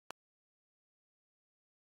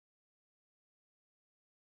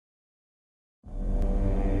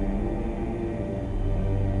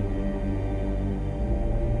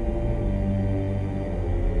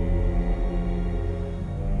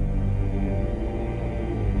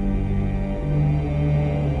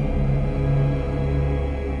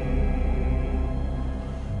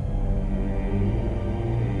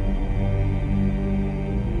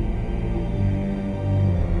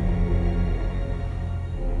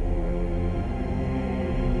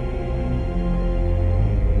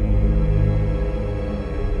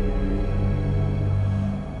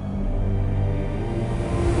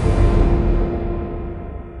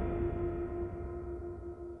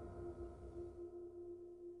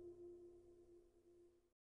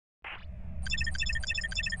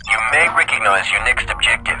recognize your next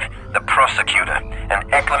objective, the Prosecutor, an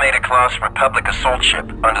Acclimator-class Republic assault ship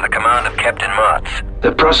under the command of Captain Martz.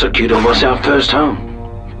 The Prosecutor was our first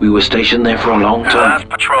home. We were stationed there for a long The time. last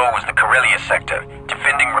patrol was the Corellia sector,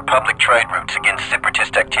 defending Republic trade routes against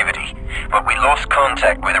separatist activity. But we lost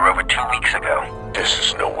contact with her over 2 weeks ago. This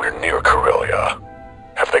is nowhere near Corellia.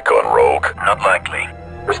 Have they gone rogue? Not likely.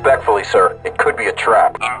 Respectfully, sir, it could be a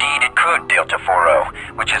trap. Indeed, it could, Delta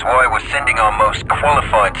 4-0, which is why we're sending our most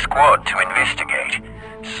qualified squad to investigate.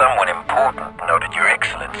 Someone important noted your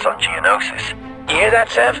excellence on Geonosis. You hear that,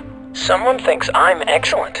 Sev? Someone thinks I'm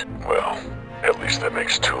excellent. Well, at least that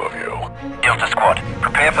makes two of you. Delta Squad,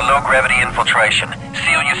 prepare for low-gravity infiltration.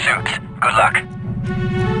 Seal your suits. Good luck.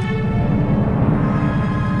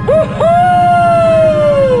 Woohoo!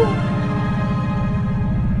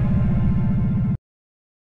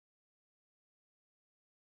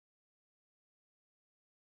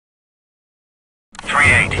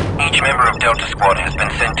 Each member of Delta Squad has been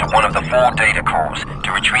sent to one of the 4 data cores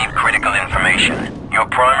to retrieve critical information. Your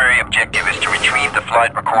primary objective is to retrieve the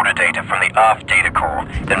flight recorder data from the aft data core,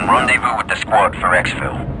 then rendezvous with the squad for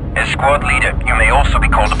exfil. As squad leader, you may also be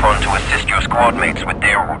called upon to assist your squad mates with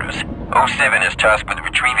their orders. 07 is tasked with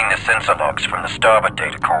retrieving the sensor logs from the starboard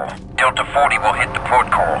data core. Delta 40 will hit the port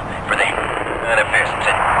core for the manifests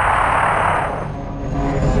and...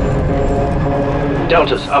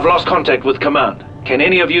 Deltas, I've lost contact with Command. Can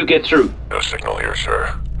any of you get through? No signal here,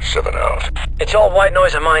 sir. 7 out. It's all white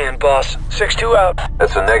noise on my end, boss. 6-2 out.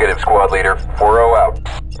 That's a negative, squad leader. 4-0 out.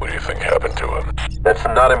 What do you think happened to him? That's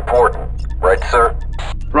not important. Right, sir?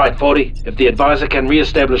 Right, 40. If the advisor can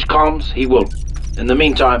re-establish comms, he will. In the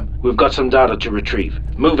meantime, we've got some data to retrieve.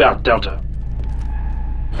 Move out, Delta.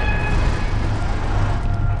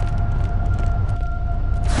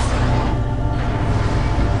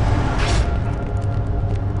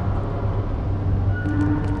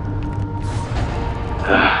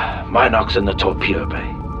 Minox in the torpedo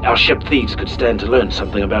bay. Our ship thieves could stand to learn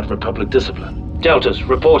something about Republic discipline. Deltas,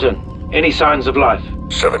 report in. Any signs of life?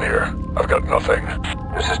 7 here. I've got nothing.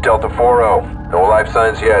 This is Delta 4-0. No life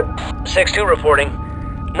signs yet. 6-2 reporting.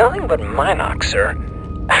 Nothing but Minox, sir.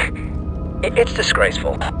 It's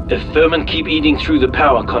disgraceful. If vermin keep eating through the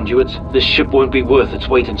power conduits, this ship won't be worth its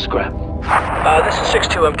weight in scrap. This is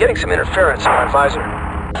 6-2. I'm getting some interference on my visor.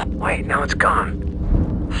 Wait, now it's gone.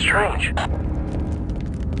 Strange.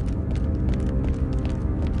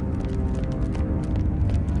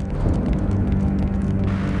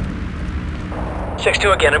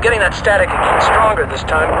 6-2 again. I'm getting that static again. Stronger this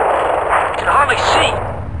time. I can hardly see.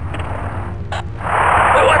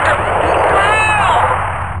 Wait, what the?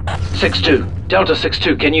 6-2. Delta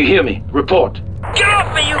 6-2, can you hear me? Report. Get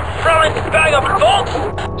off me, you throwing bag of bolts!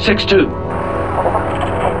 6-2.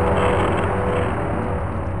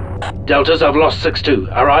 Deltas, I've lost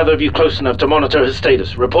 6-2. Are either of you close enough to monitor his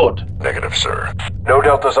status? Report. Negative, sir. No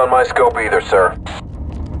deltas on my scope either, sir.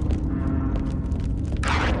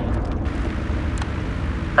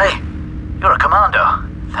 Hey, you're a commando.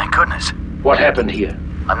 Thank goodness. What happened here?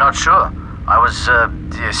 I'm not sure. I was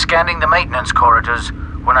scanning the maintenance corridors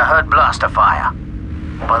when I heard blaster fire.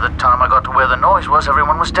 By the time I got to where the noise was,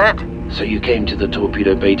 everyone was dead. So you came to the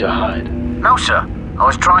torpedo bay to hide? No, sir. I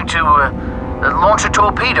was trying to launch a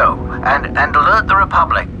torpedo and alert the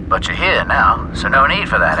Republic. But you're here now, so no need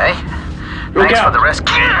for that, eh? Look Thanks out. for the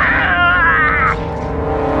rescue.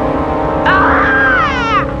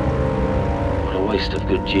 What a waste of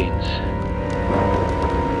good genes.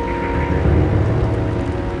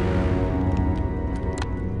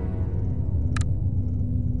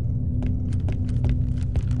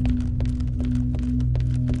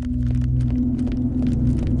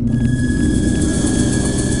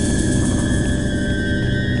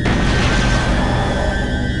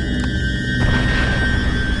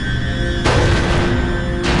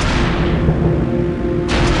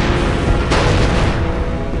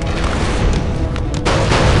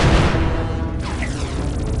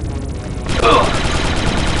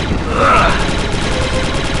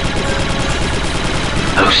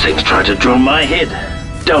 Those things tried to drill my head.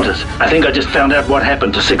 Deltas, I think I just found out what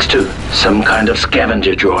happened to 6-2. Some kind of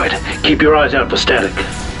scavenger droid. Keep your eyes out for static.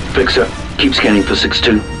 Fixer, keep scanning for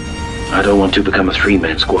 6-2. I don't want to become a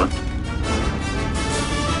 3-man squad.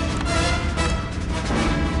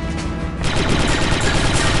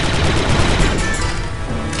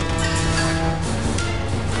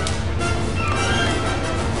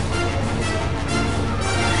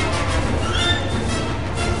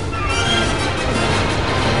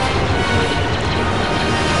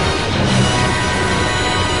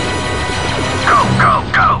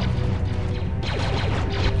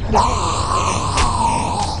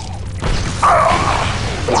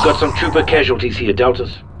 I've got some trooper casualties here,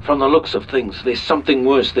 Deltas. From the looks of things, there's something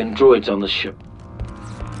worse than droids on this ship.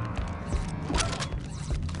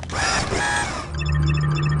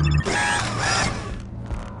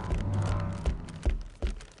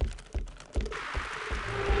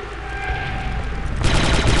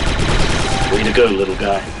 Way to go, little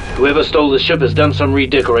guy. Whoever stole the ship has done some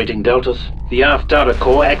redecorating, Deltas. The aft data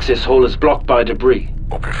core access hall is blocked by debris.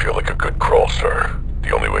 Hope you feel like a good crawl, sir.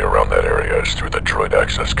 The only way around that area is through the droid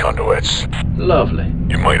access conduits. Lovely.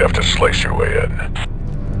 You might have to slice your way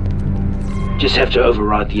in. Just have to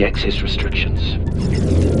override the access restrictions.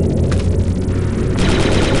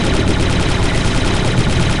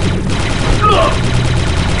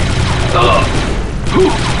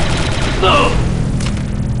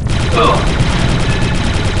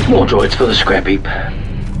 More droids for the scrap heap.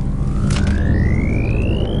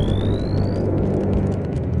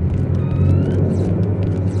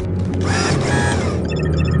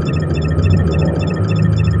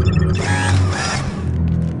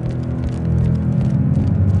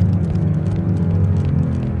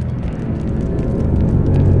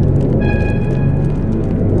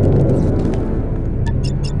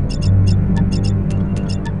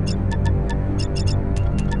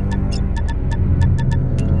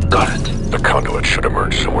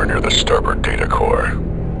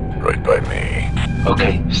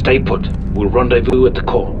 Okay, stay put. We'll rendezvous at the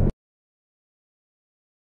core.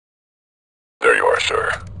 There you are,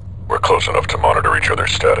 sir. We're close enough to monitor each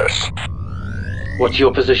other's status. What's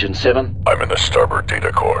your position, 7? I'm in the starboard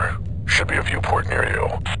data core. Should be a viewport near you.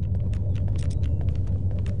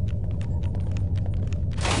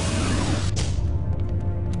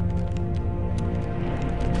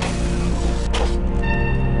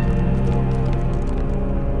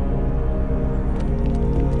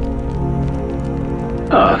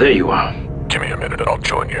 Ah, there you are. Give me a minute and I'll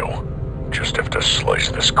join you. Just have to slice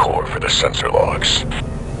this core for the sensor logs.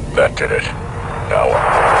 That did it. Now,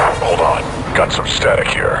 hold on. Got some static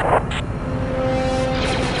here.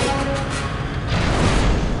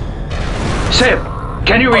 Seb,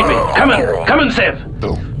 can you read me? Come in. Come in, Seb.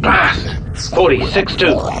 Blast.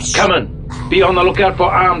 40-6-2. Come in. Be on the lookout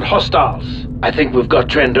for armed hostiles. I think we've got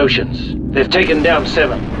Trandoshans. They've taken down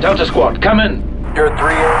 7. Delta Squad, come in. You're 3-40.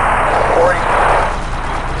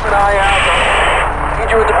 Keep an eye out. Need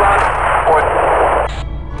you at the front. Point.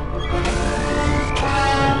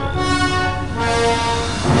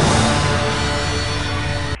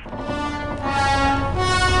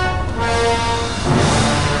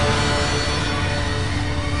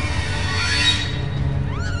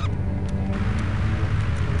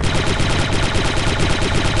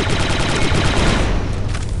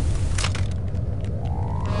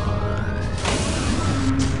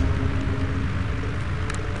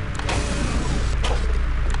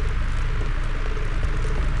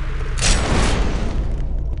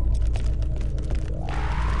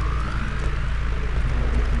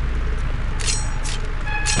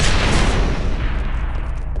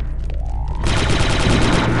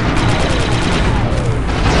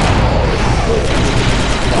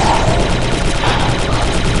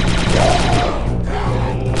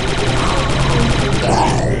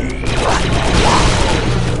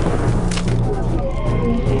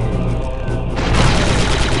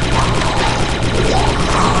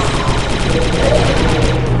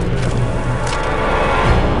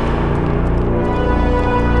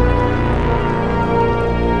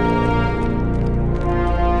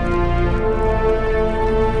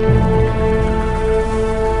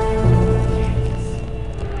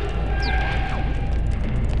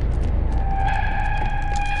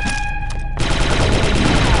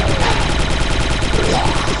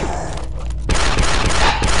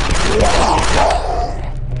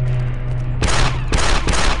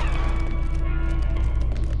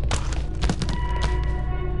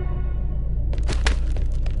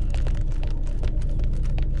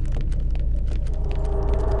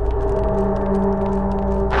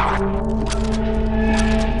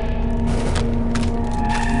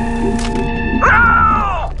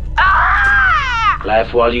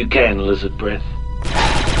 Laugh while you can, lizard breath.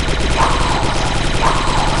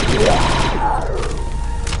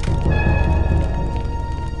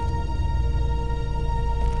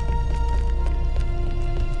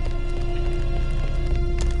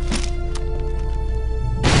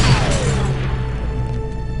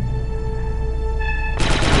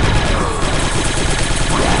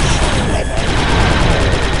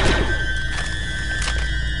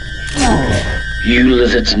 You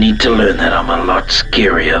lizards need to learn that I'm a lot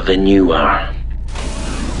scarier than you are.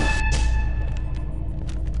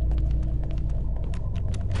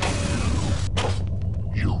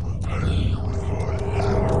 You will pay for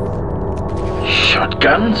that.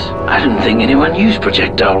 Shotguns? I didn't think anyone used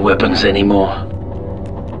projectile weapons anymore.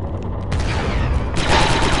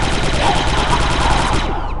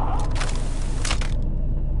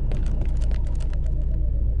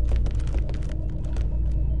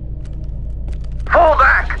 Fall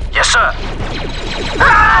back! Yes, sir.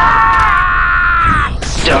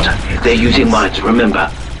 Delta, they're using mines,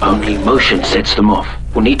 remember. Only motion sets them off.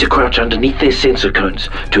 We'll need to crouch underneath their sensor cones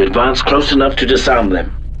to advance close enough to disarm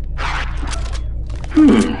them.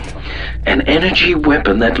 An energy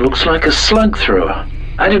weapon that looks like a slug thrower.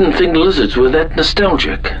 I didn't think lizards were that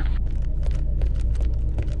nostalgic.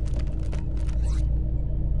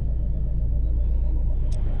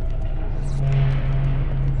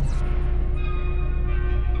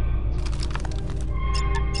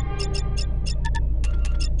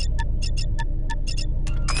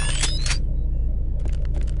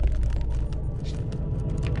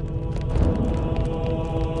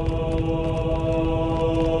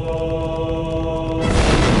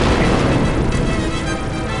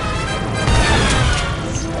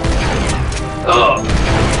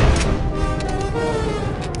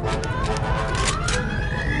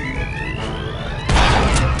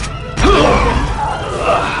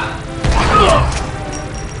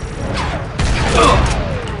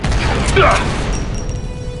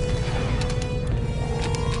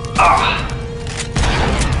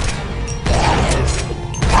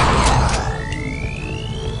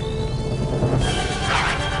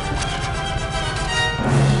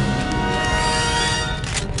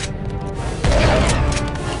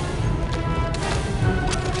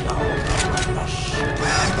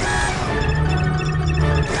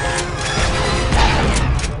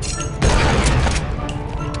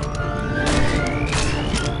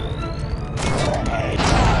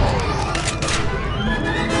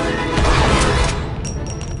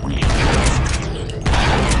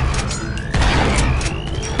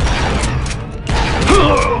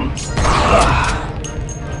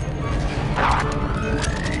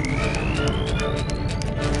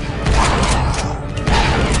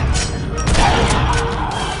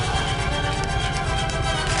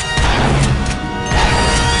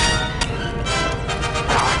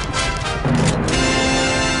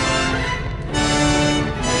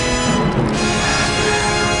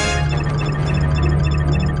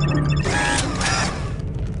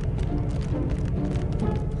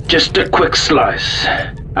 Just a quick slice.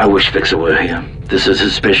 I wish Fixer were here. This is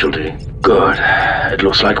his specialty. Good. It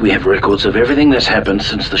looks like we have records of everything that's happened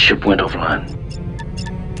since the ship went offline.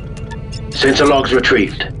 Sensor logs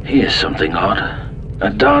retrieved. Here's something odd. A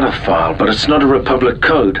data file, but it's not a Republic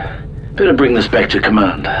code. Better bring this back to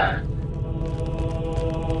command.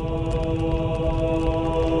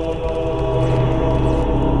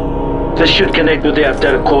 This should connect with the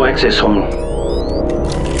updated core access hall.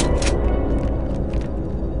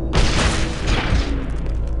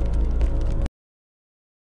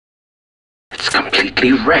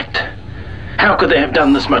 Completely wrecked. How could they have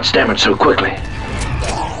done this much damage so quickly?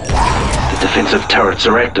 The defensive turrets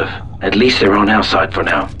are active. At least they're on our side for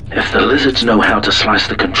now. If the lizards know how to slice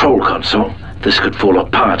the control console, this could fall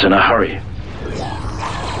apart in a hurry.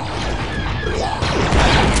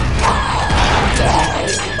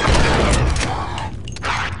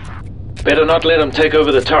 Better not let them take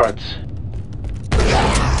over the turrets.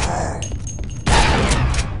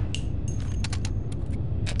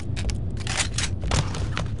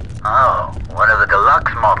 Oh, one of the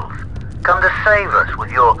deluxe models. Come to save us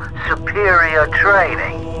with your superior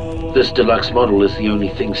training. This deluxe model is the only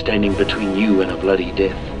thing standing between you and a bloody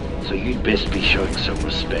death. So you'd best be showing some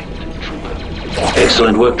respect, Trooper.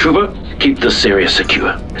 Excellent work, Trooper. Keep this area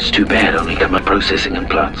secure. It's too bad only command processing and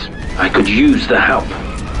plants. I could use the help.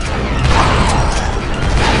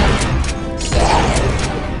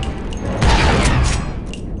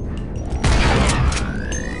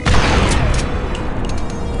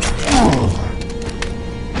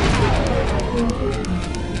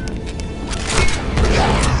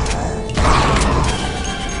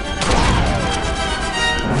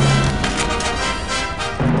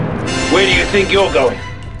 Where do you think you're going?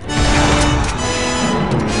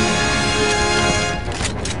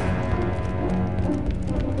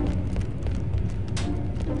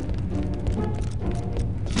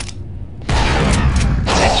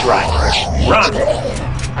 That's right. Run!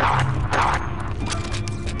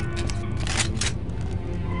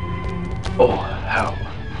 Oh, how?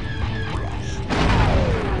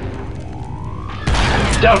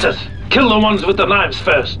 Deltas, kill the ones with the knives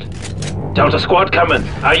first. Delta Squad, come in.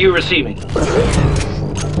 Are you receiving?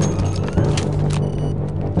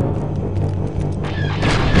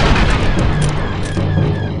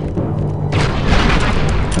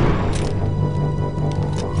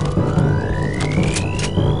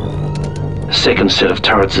 second set of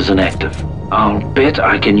turrets is inactive. I'll bet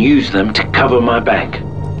I can use them to cover my back.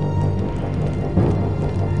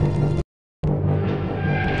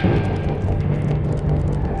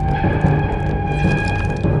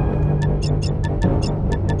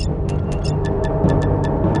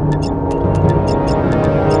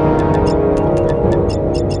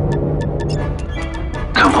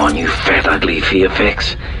 Come on, you fat, ugly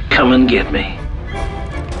VFX. Come and get me.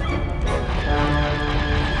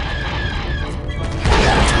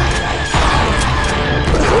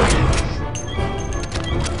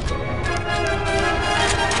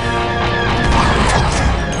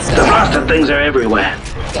 The blasted things are everywhere.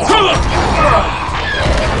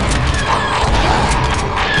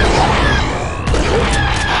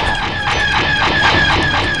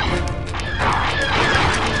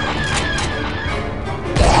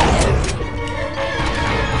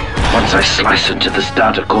 Once I slice into the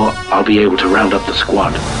starter core, I'll be able to round up the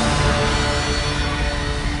squad.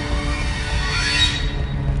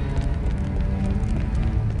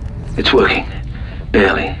 It's working.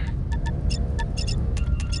 Barely.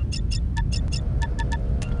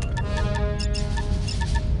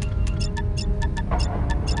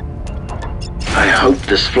 I hope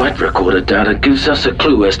this flight recorder data gives us a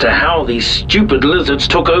clue as to how these stupid lizards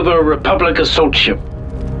took over a Republic assault ship.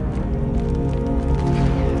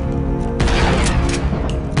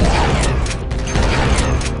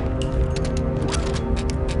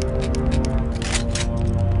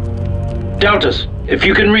 Deltas, if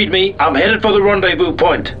you can read me, I'm headed for the rendezvous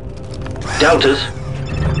point. Deltas.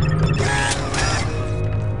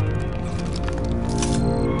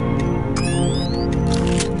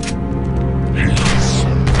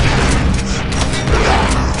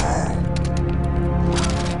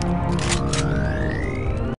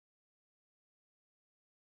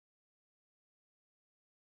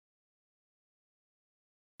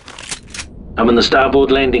 I'm in the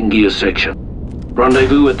starboard landing gear section.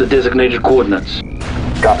 Rendezvous at the designated coordinates.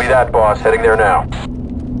 Copy that, boss. Heading there now.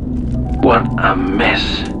 What a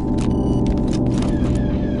mess.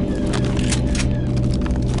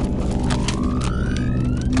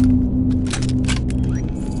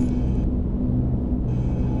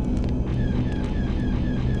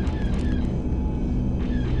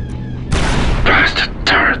 Blasted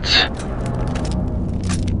turrets.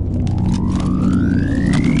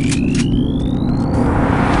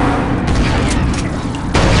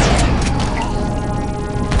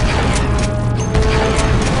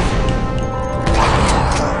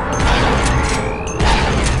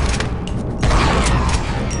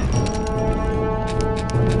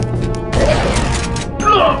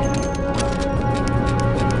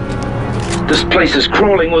 This place is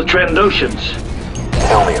crawling with Trandoshans.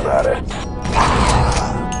 Tell me about it.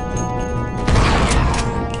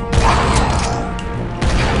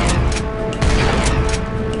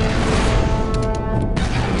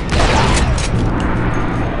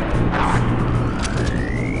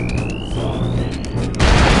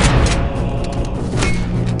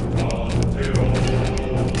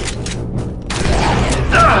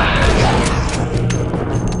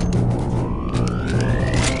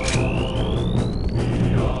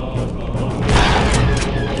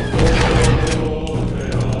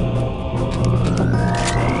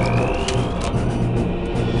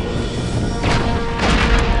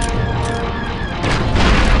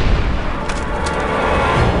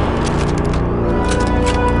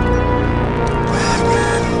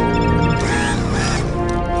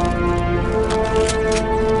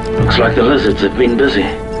 Looks like the lizards have been busy.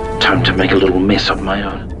 Time to make a little mess of my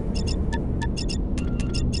own.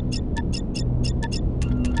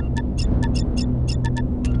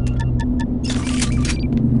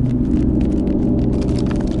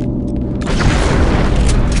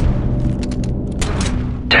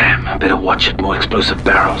 Damn, I better watch it. More explosive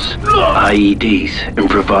barrels. IEDs,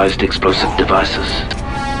 improvised explosive devices.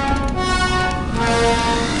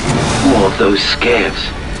 More of those scavs.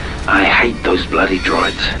 I hate those bloody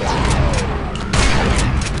droids.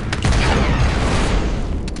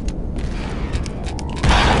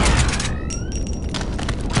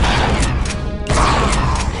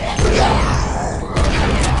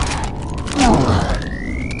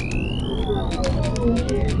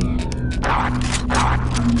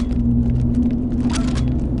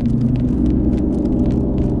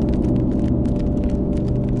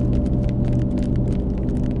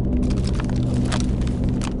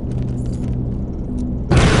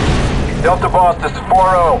 Delta Boss, this is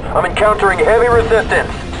 4-0. I'm encountering heavy resistance.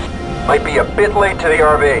 Might be a bit late to the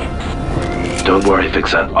RV. Don't worry,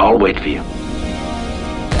 Fixer. I'll wait for you.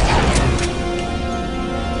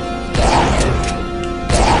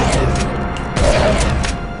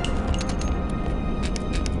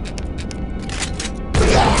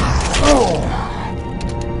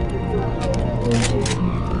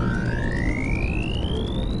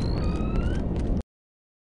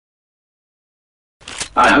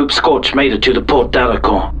 I hope Scorch made it to the port data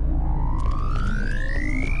core.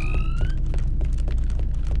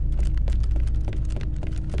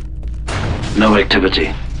 No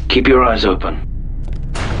activity. Keep your eyes open.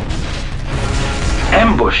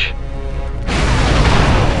 Ambush!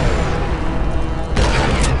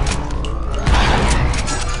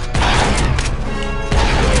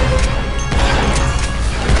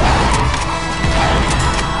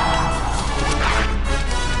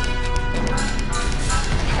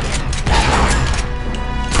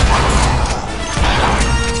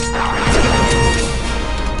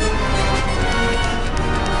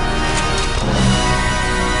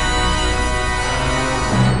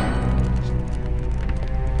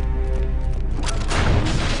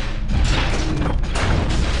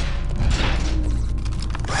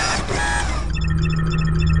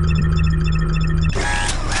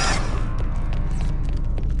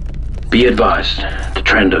 Be advised, the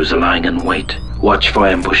Trandos are lying in wait. Watch for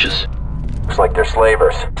ambushes. Looks like they're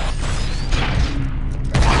slavers.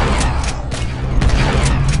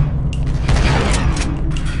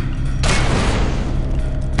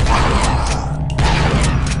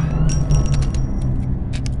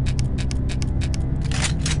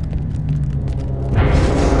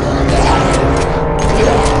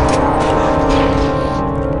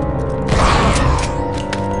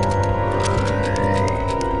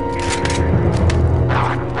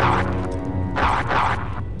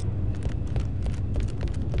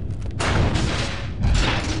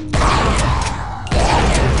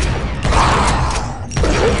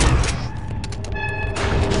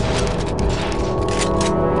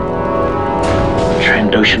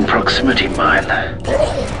 Ocean proximity mine.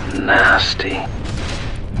 Nasty.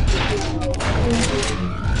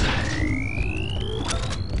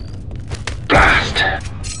 Blast.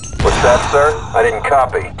 What's that, sir? I didn't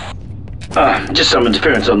copy. Just some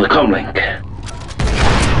interference on the comlink.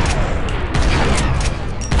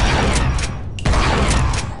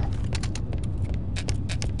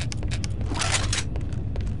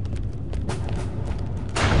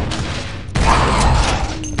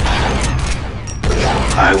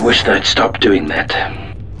 I wish they'd stop doing that.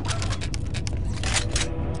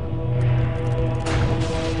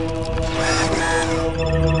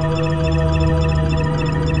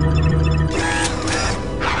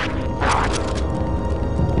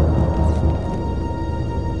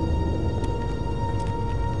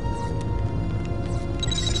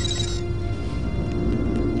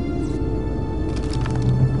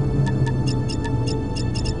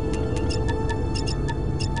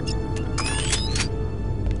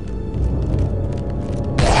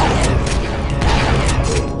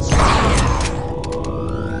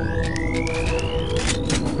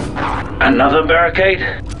 Another barricade?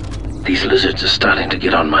 These lizards are starting to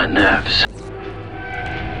get on my nerves.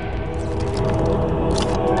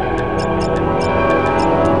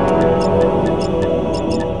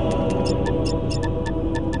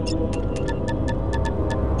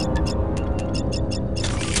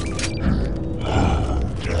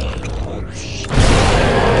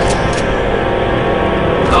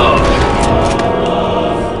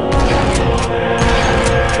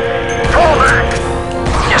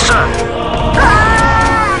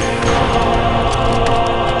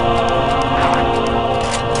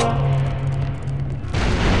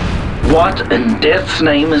 What in death's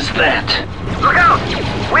name is that? Look out!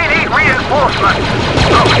 We need reinforcements!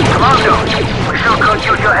 Oh, Commando! We sure could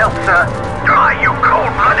use your help, sir. Dry, you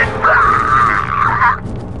cold-blooded...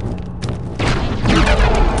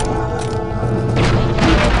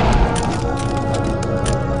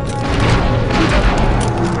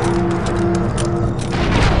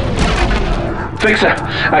 Fixer,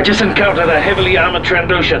 I just encountered a heavily armored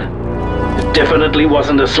Trandoshan. It definitely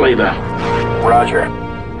wasn't a slaver. Roger.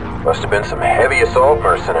 Must have been some heavy assault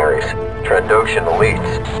mercenaries. Trandoshan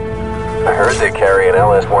elites. I heard they carry an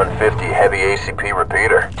LS-150 heavy ACP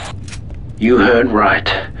repeater. You heard right.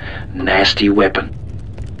 Nasty weapon.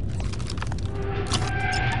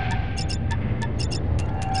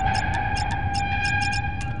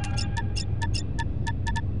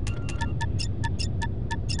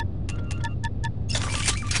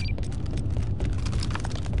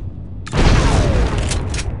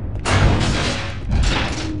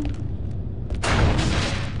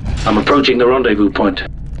 I'm approaching the rendezvous point.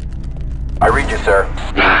 I read you, sir.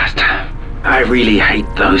 Blast. I really hate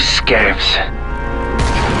those scavs.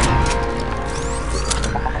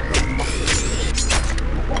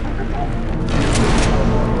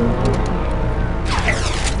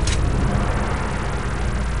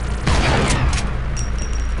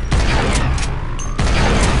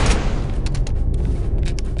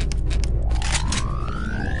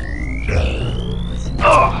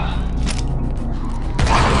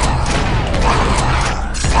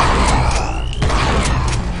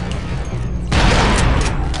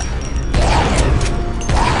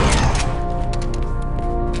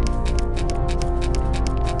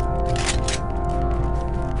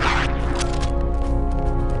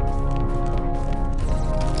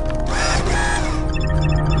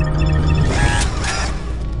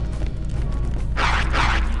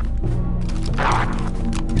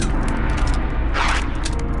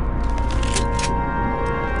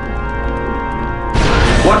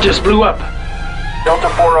 just blew up. Delta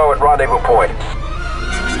 4-0 at rendezvous point.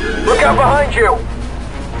 Look out behind you!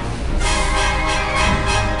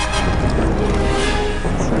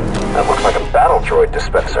 That looks like a battle droid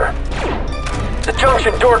dispenser. The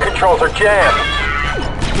junction door controls are jammed.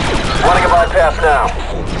 Running a bypass now.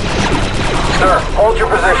 Sir, hold your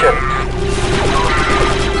position.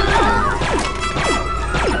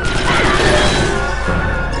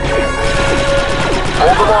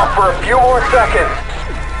 Hold them off for a few more seconds.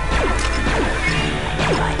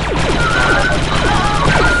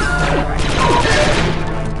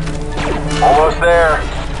 Almost there.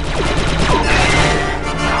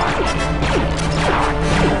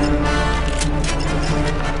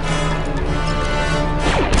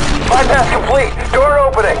 Bypass complete. Door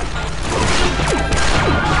opening.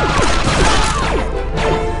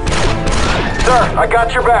 Sir, I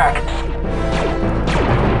got your back.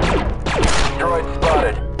 Droid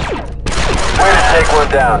spotted. Way to take one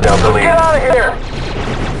down, Delta Lead. Get out of here!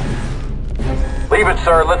 Leave it,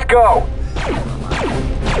 sir. Let's go.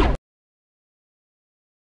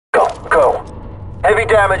 Go. Heavy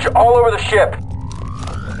damage all over the ship.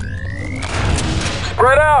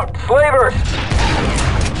 Spread out, slavers!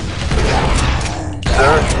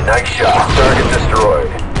 Sir, nice shot. Target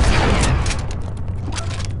destroyed.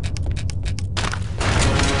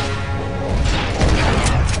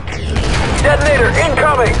 Detonator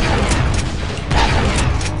incoming!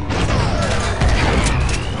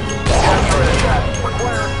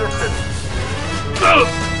 Require assistance.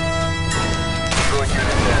 Droid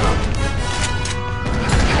unit down.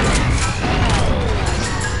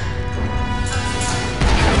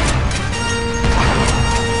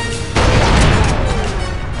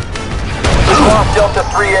 Off Delta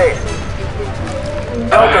 3-8.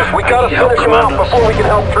 Deltas, we gotta finish him off before we can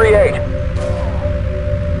help 3-8.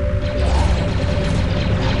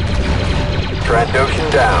 Trandoshan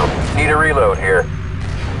down. Need a reload here.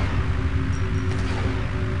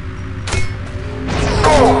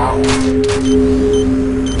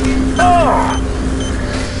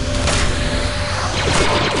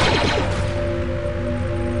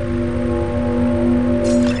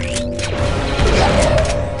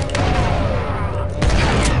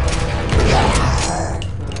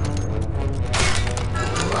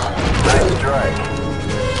 Nice strike.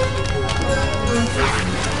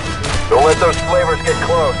 Don't let those flavors get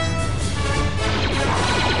close.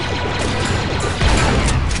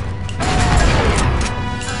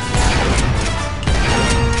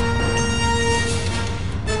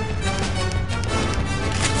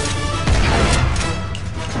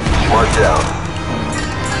 Mark down.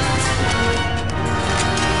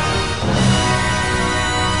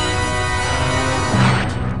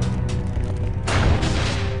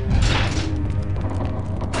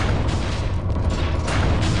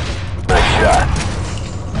 Nice shot.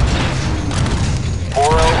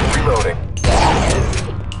 4-0 reloading.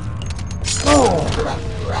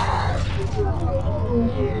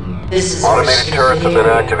 Automated turrets have been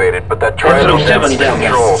activated, but that triangle Seven down.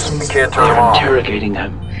 controls. We can't turn them off. Interrogating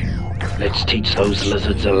him. Let's teach those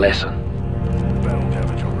lizards a lesson. Battle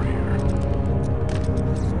damage over here.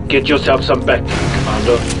 Get yourself some back,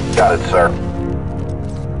 Commando. Got it, sir.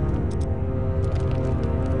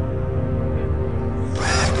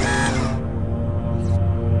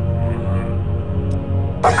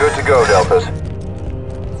 I'm good to go, Deltas.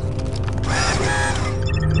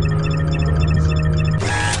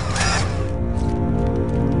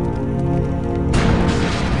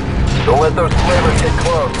 Don't let those flavors get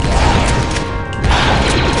close.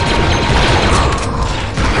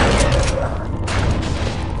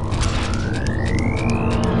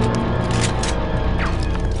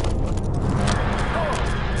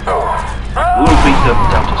 We'll beat them,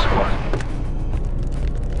 Delta Squad.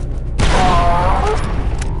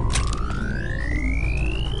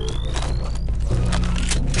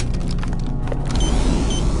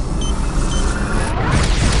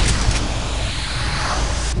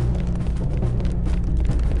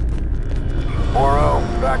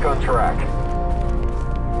 Back on track.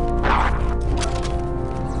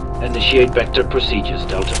 Initiate vector procedures,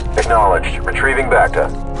 Delta. Acknowledged. Retrieving Bacta.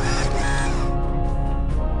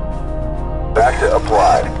 Bacta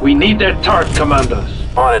applied. We need that turret, Commandos.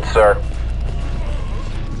 On it, sir.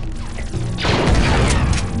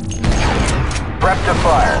 Prep to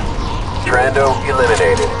fire. Trando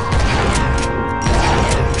eliminated.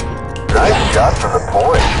 Nice shot from the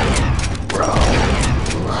point.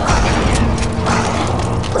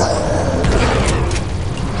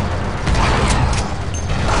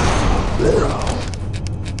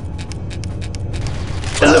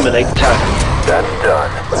 Eliminate target. That's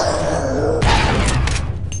done.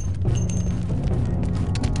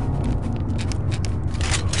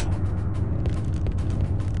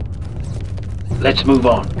 Let's move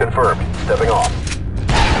on. Confirmed. Stepping off.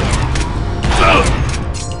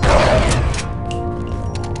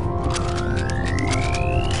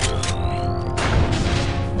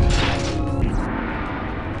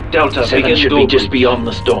 Delta, 7 should be just beyond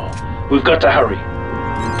the storm. We've got to hurry.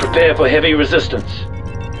 Prepare for heavy resistance.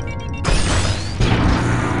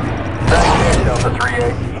 Delta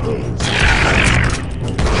 3-8.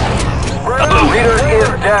 Leader is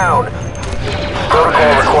down.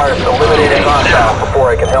 Protocol requires eliminating hostiles before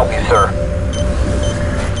I can help you, sir.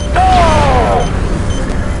 No!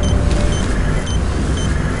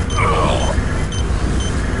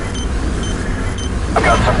 I've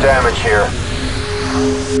got some damage here.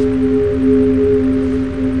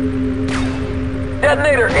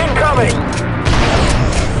 Detonator incoming!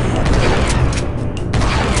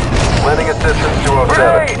 Lending assistance to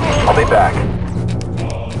 07. I'll be back.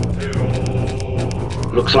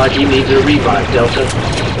 Looks like he needs a revive, Delta.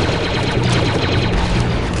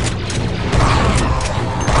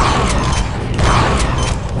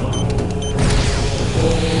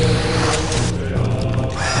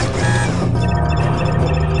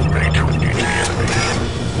 Ready to engage the enemy.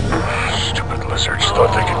 Stupid lizards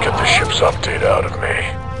thought they could get the ship's update out of me.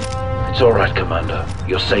 It's all right, Commando.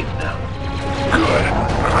 You're safe now. Good.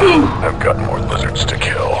 I've got more lizards to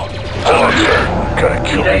kill. Hold on, sir. Gotta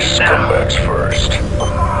kill these scumbags first.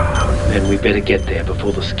 Then we better get there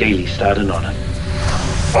before the Scaly started on it.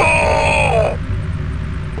 Oh!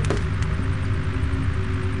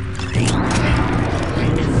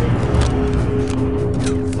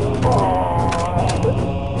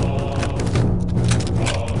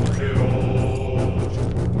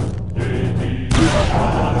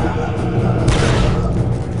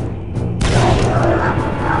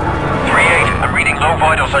 Low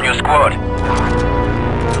vitals on your squad.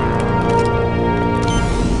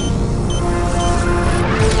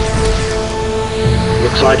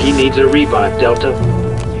 Looks like he needs a revive, Delta.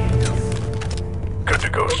 Good to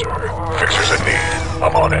go, sir. Fixers in need.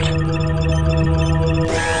 I'm on it.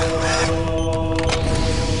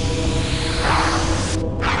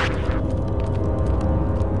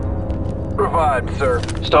 Revived, sir.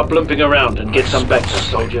 Stop limping around and get some Vector,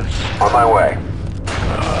 soldier. On my way.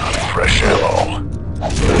 Fresh ammo.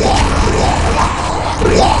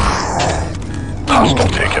 Hostile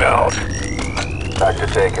taken out. Back to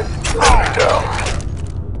taken. Enemy down.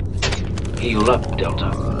 Heal up, Delta.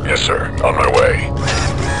 Yes, sir. On my way.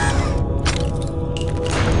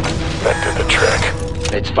 That did the trick.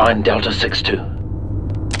 Let's find Delta 6-2.